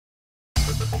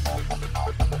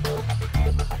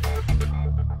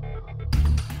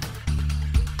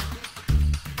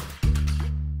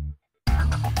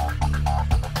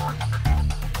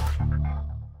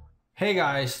Hey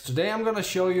guys, today I'm gonna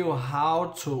show you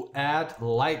how to add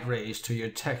light rays to your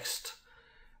text.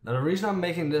 Now the reason I'm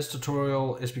making this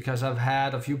tutorial is because I've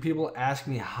had a few people ask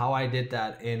me how I did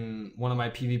that in one of my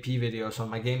PvP videos on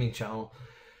my gaming channel.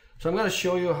 So I'm gonna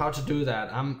show you how to do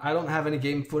that. I don't have any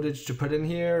game footage to put in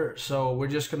here, so we're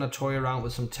just gonna toy around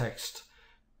with some text.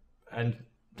 And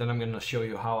then I'm gonna show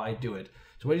you how I do it.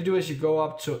 So what you do is you go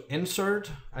up to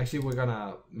Insert. Actually, we're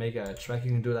gonna make a track.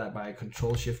 You can do that by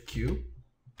Control-Shift-Q.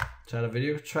 To add a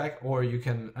video track, or you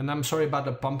can, and I'm sorry about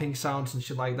the bumping sounds and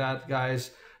shit like that, guys.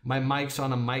 My mic's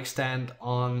on a mic stand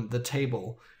on the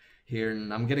table here,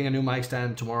 and I'm getting a new mic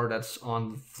stand tomorrow that's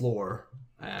on the floor.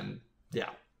 And yeah,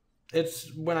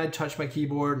 it's when I touch my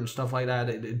keyboard and stuff like that,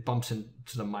 it bumps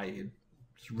into the mic.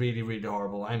 It's really, really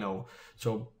horrible, I know.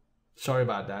 So sorry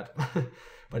about that.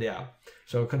 But yeah,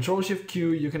 so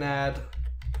Control-Shift-Q, you can add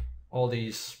all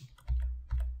these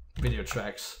video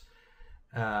tracks.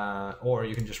 Or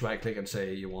you can just right click and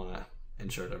say you want to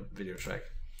insert a video track,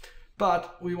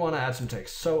 but we want to add some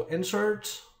text. So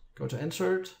insert, go to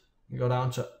insert, and go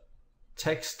down to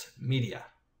text media.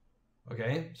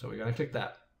 Okay, so we're going to click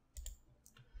that.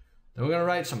 Then we're going to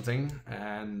write something,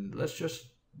 and let's just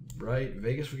write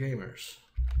Vegas4Gamers.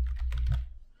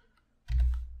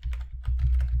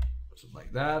 Something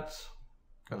like that.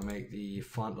 Gonna make the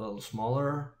font a little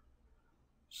smaller.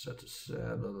 Set this,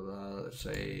 blah, blah, blah. Let's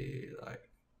say like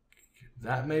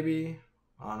that maybe.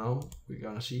 I don't know. We're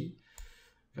gonna see.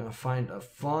 Gonna find a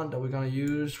font that we're gonna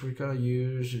use. We're gonna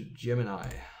use Gemini.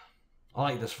 I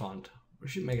like this font. We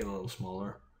should make it a little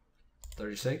smaller.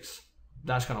 36.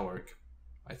 That's gonna work,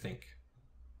 I think.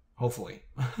 Hopefully.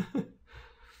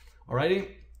 Alrighty.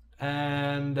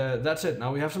 And that's it.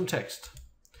 Now we have some text.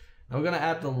 Now we're gonna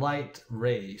add the light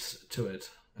rays to it.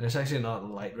 And it's actually not a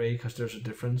light ray because there's a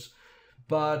difference.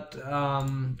 But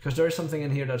because there is something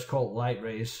in here that's called light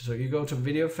rays. So you go to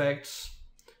video effects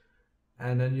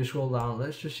and then you scroll down.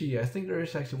 Let's just see. I think there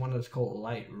is actually one that's called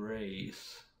light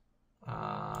rays.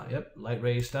 Yep, light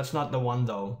rays. That's not the one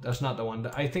though. That's not the one.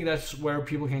 I think that's where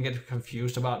people can get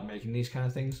confused about making these kind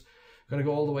of things. I'm gonna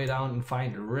go all the way down and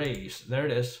find rays. There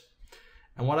it is.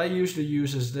 And what I usually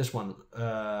use is this one,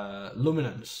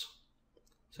 luminance.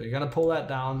 So you're gonna pull that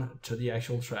down to the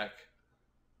actual track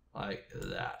like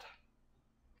that.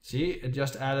 See, it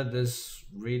just added this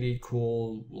really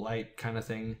cool light kind of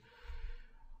thing.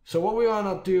 So what we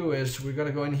want to do is we're going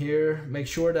to go in here, make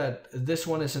sure that this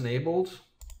one is enabled.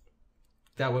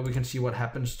 That way we can see what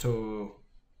happens to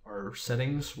our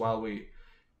settings while we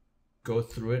go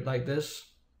through it like this.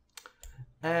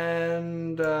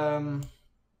 And the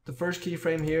first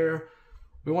keyframe here,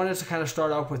 we want it to kind of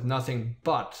start off with nothing,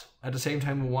 but at the same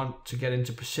time we want to get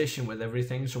into position with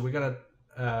everything. So we're going to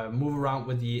move around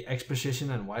with the X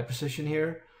position and Y position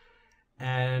here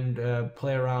and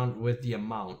play around with the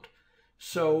amount.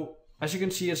 So as you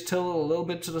can see, it's tilted a little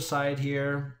bit to the side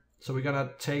here. So we're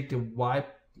gonna take the Y,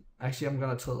 actually I'm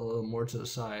gonna tilt a little more to the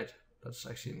side. That's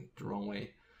actually the wrong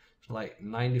way. So like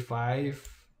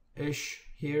 95-ish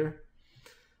here.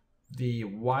 The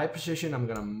Y position, I'm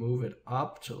gonna move it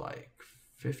up to like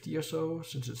 50 or so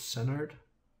since it's centered.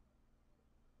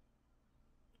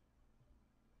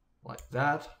 Like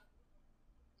that.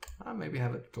 Maybe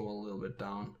have it go a little bit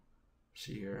down.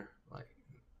 See here,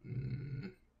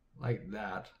 like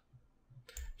that.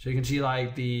 So you can see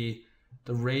like the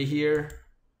ray here,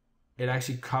 it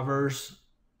actually covers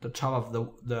the top of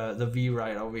the V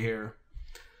right over here.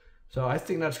 So I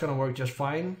think that's gonna work just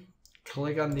fine.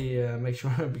 Click on the make sure,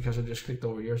 because I just clicked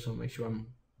over here, so make sure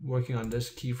I'm working on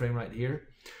this keyframe right here.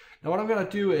 Now what I'm gonna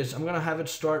do is I'm gonna have it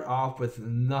start off with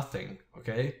nothing.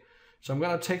 Okay. So I'm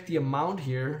going to take the amount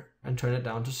here and turn it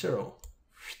down to 0.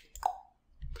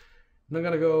 And I'm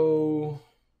going to go,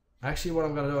 actually what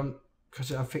I'm going to do,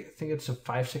 because I think it's a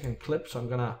 5-second clip, so I'm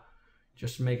going to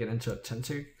just make it into a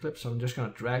 10-second clip. So I'm just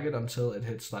going to drag it until it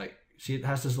hits like, see it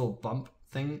has this little bump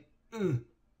thing.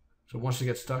 So once you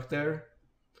get stuck there,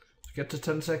 get to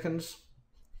 10 seconds.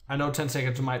 I know 10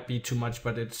 seconds might be too much,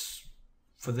 but it's,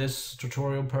 for this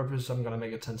tutorial purpose, I'm going to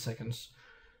make it 10 seconds.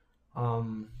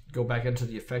 Go back into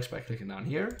the effects by clicking down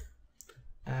here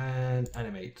and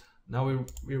animate. Now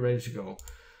we're ready to go.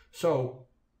 So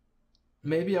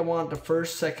maybe I want the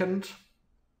first second.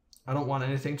 I don't want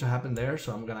anything to happen there,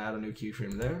 so I'm gonna add a new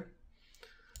keyframe there.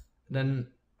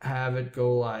 Then have it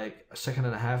go like 1.5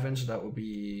 seconds in, so that would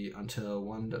be until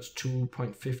one that's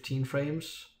 2.15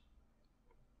 frames.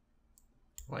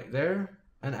 Like there,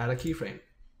 and add a keyframe.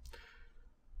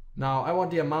 Now I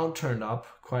want the amount turned up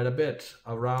quite a bit,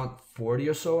 around 40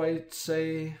 or so, I'd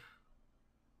say.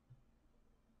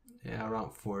 Yeah,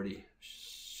 around 40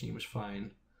 seems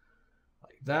fine.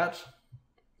 Like that.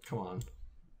 Come on.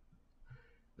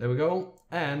 There we go.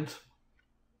 And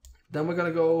then we're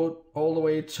gonna go all the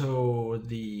way to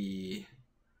the,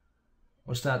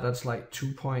 what's that? That's like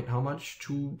 2 point, how much?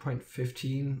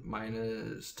 2.15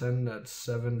 minus 10, that's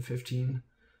 715,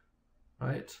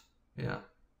 right? Yeah,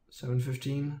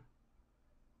 715,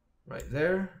 right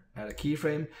there. Add a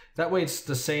keyframe. That way it's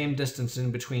the same distance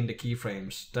in between the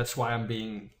keyframes. That's why I'm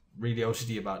being really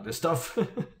OCD about this stuff.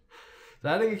 So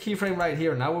adding a keyframe right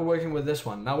here. Now we're working with this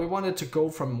one. Now we want it to go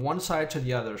from one side to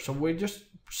the other. So we're just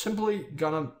simply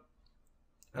gonna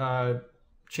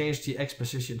change the X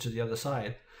position to the other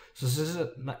side. So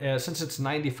since it's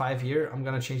 95 here, I'm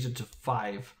gonna change it to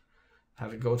 5.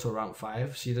 Have it go to around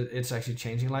 5. See that it's actually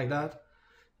changing like that.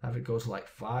 Have it go to like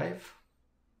 5.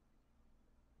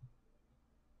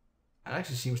 It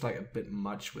actually seems like a bit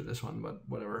much with this one, but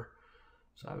whatever.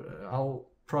 So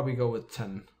I'll probably go with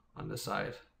 10 on this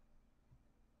side.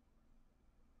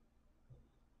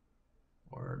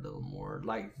 Or a little more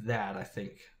like that, I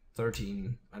think.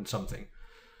 13 and something.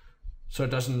 So it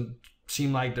doesn't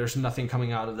seem like there's nothing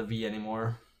coming out of the V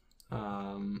anymore.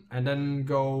 And then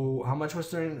go, how much was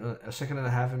there? A second and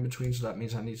a half in between, so that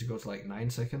means I need to go to like 9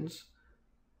 seconds.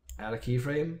 Add a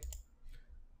keyframe.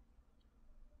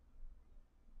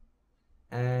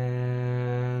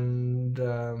 And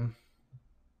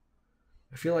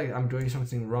I feel like I'm doing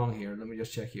something wrong here. Let me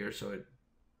just check here. So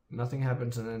nothing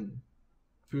happens and then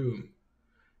boom.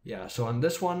 Yeah, so on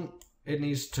this one, it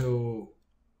needs to,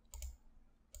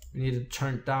 we need to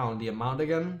turn down the amount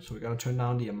again. So we're gonna turn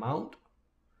down the amount.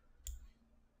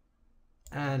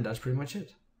 And that's pretty much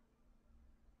it.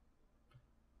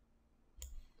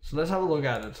 So let's have a look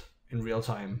at it in real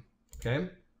time. Okay, I'm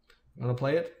gonna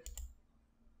play it.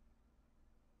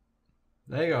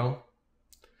 There you go.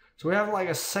 So we have like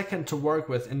a second to work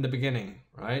with in the beginning,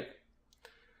 right?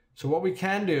 So what we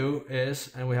can do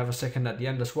is, and we have a second at the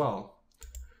end as well.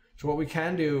 So what we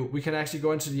can do, we can actually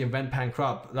go into the event pan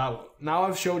crop. Now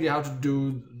I've showed you how to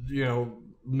do, you know,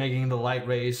 making the light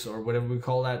rays or whatever we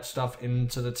call that stuff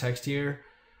into the text here.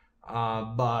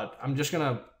 But I'm just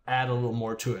gonna add a little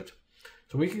more to it.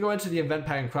 So we can go into the event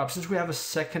pan crop. Since we have a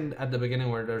second at the beginning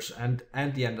where there's, and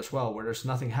the end as well, where there's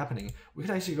nothing happening, we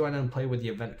can actually go in and play with the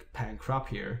event pan crop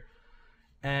here.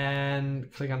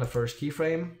 And click on the first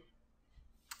keyframe.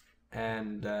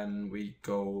 And then we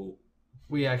go,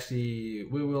 we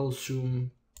will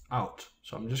zoom out.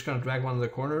 So I'm just gonna drag one of the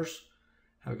corners,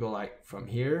 have it go like from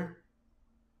here.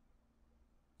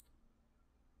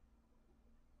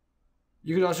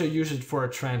 You could also use it for a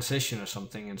transition or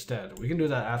something instead. We can do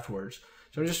that afterwards.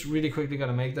 So I'm just really quickly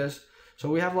gonna make this. So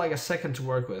we have like a second to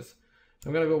work with. So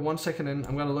I'm gonna go 1 second in.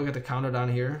 I'm gonna look at the counter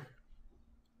down here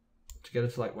to get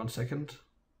it to like 1 second.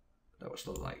 That was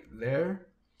like there.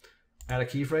 Add a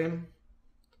keyframe.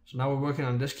 So now we're working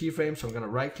on this keyframe, so I'm gonna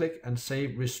right click and say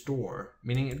restore,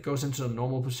 meaning it goes into the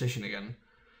normal position again.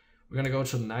 We're gonna go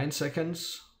to 9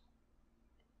 seconds.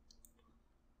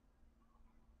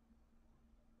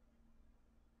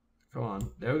 Come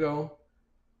on, there we go.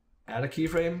 Add a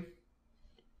keyframe.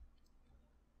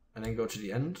 And then go to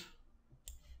the end.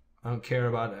 I don't care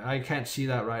about it. I can't see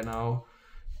that right now.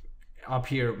 Up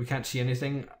here, we can't see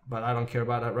anything, but I don't care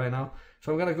about that right now.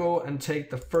 So I'm gonna go and take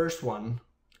the first one,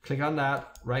 click on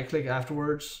that, right click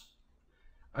afterwards.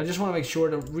 I just wanna make sure,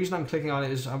 the reason I'm clicking on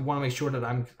it is I wanna make sure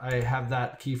that I have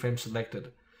that keyframe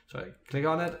selected. So I click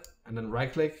on it and then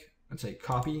right click and say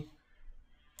copy.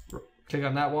 Click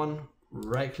on that one,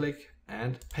 right click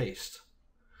and paste.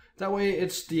 That way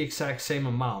it's the exact same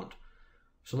amount.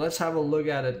 So let's have a look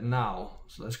at it now.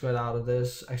 So let's go out of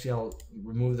this. Actually, I'll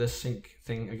remove this sync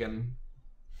thing again.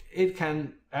 It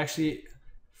can actually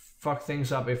fuck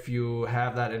things up if you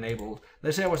have that enabled.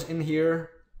 Let's say I was in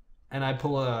here and I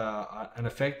pull an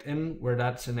effect in where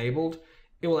that's enabled.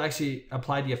 It will actually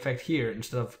apply the effect here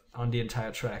instead of on the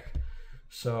entire track.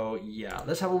 So yeah,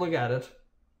 let's have a look at it.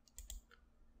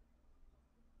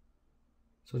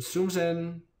 So it zooms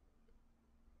in,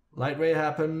 light ray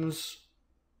happens,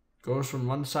 goes from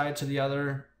one side to the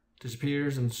other,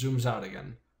 disappears and zooms out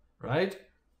again, right?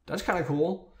 That's kind of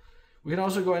cool. We can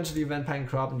also go into the event pan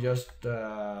crop and just,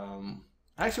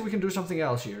 actually we can do something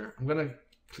else here. I'm gonna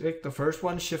click the first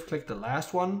one, shift click the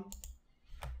last one,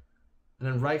 and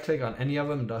then right click on any of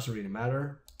them, doesn't really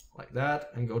matter, like that,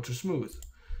 and go to smooth.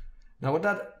 Now what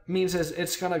that means is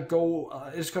it's gonna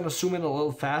go, it's gonna zoom in a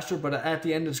little faster, but at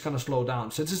the end it's gonna slow down.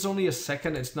 Since it's only a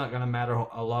second, it's not gonna matter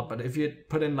a lot, but if you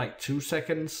put in like 2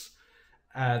 seconds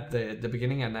at the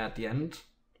beginning and at the end,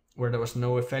 where there was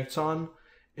no effects on,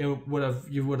 you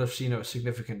would have seen a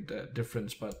significant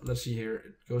difference. But let's see here,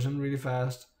 it goes in really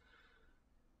fast,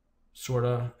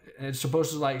 sorta. And it's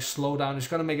supposed to like slow down. It's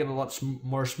gonna make it a lot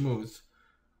more smooth.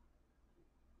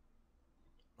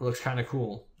 It looks kind of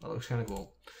cool. That looks kind of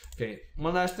cool. Okay,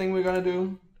 one last thing we're gonna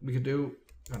do. I'm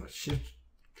gonna shift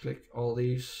click all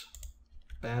these.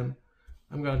 Bam.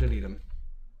 I'm gonna delete them.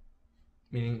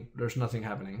 Meaning there's nothing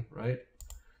happening, right?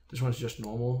 This one's just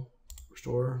normal.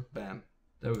 Restore. Bam.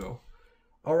 There we go.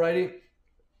 Alrighty.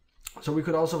 So we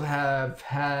could also have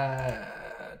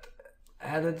had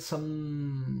added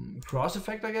some cross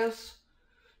effect, I guess.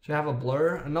 So you have a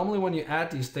blur, and normally when you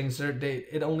add these things,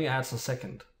 it only adds a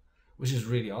second, which is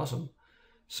really awesome.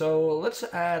 So let's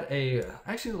add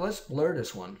actually let's blur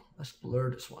this one. Let's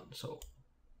blur this one. So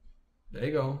there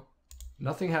you go.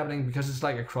 Nothing happening because it's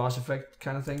like a cross effect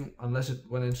kind of thing, unless it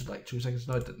went into like 2 seconds.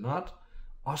 No, it did not.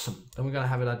 Awesome. Then we're gonna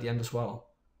have it at the end as well.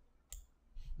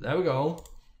 There we go.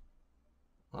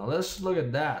 Now let's look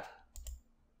at that.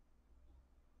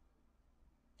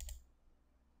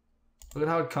 Look at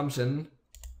how it comes in.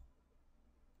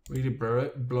 Really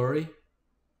blurry.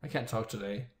 I can't talk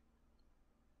today.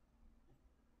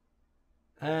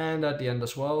 And at the end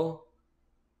as well.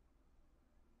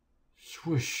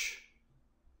 Swoosh.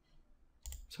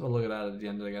 Let's have a look at that at the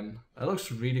end again. That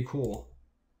looks really cool.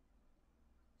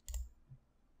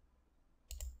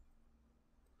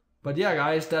 But yeah,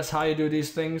 guys, that's how you do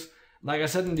these things. Like I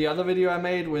said in the other video I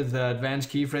made with advanced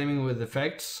keyframing with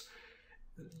effects,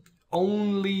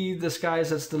 only the sky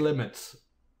sets the limits.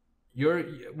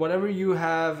 Whatever you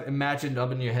have imagined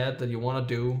up in your head that you want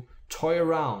to do, toy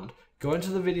around. Go into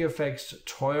the video effects,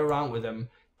 toy around with them.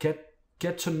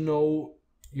 Get to know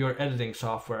your editing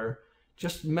software.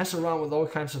 Just mess around with all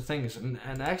kinds of things. And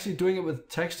actually doing it with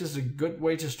text is a good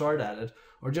way to start at it.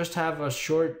 Or just have a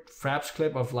short Fraps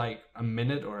clip of like a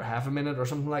minute or half a minute or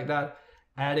something like that.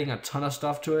 Adding a ton of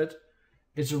stuff to it.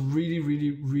 It's a really,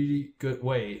 really, really good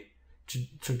way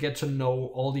to get to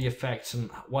know all the effects and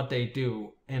what they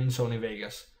do in Sony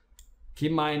Vegas. Keep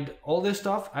in mind, all this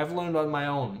stuff I've learned on my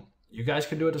own. You guys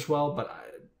can do it as well, but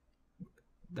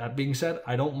that being said,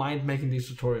 I don't mind making these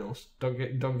tutorials.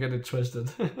 Don't get it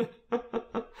twisted.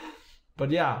 But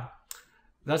yeah,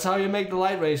 that's how you make the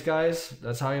light rays, guys.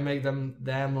 That's how you make them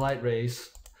damn light rays.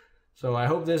 So I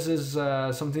hope this is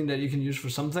something that you can use for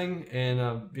something in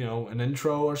an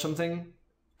intro or something.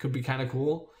 Could be kind of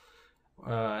cool.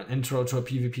 Intro to a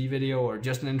PvP video, or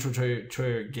just an intro to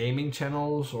your gaming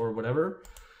channels or whatever.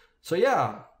 So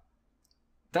yeah,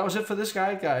 that was it for this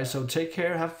guide, guys. So take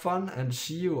care, have fun, and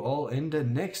see you all in the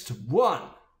next one.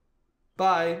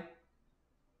 Bye.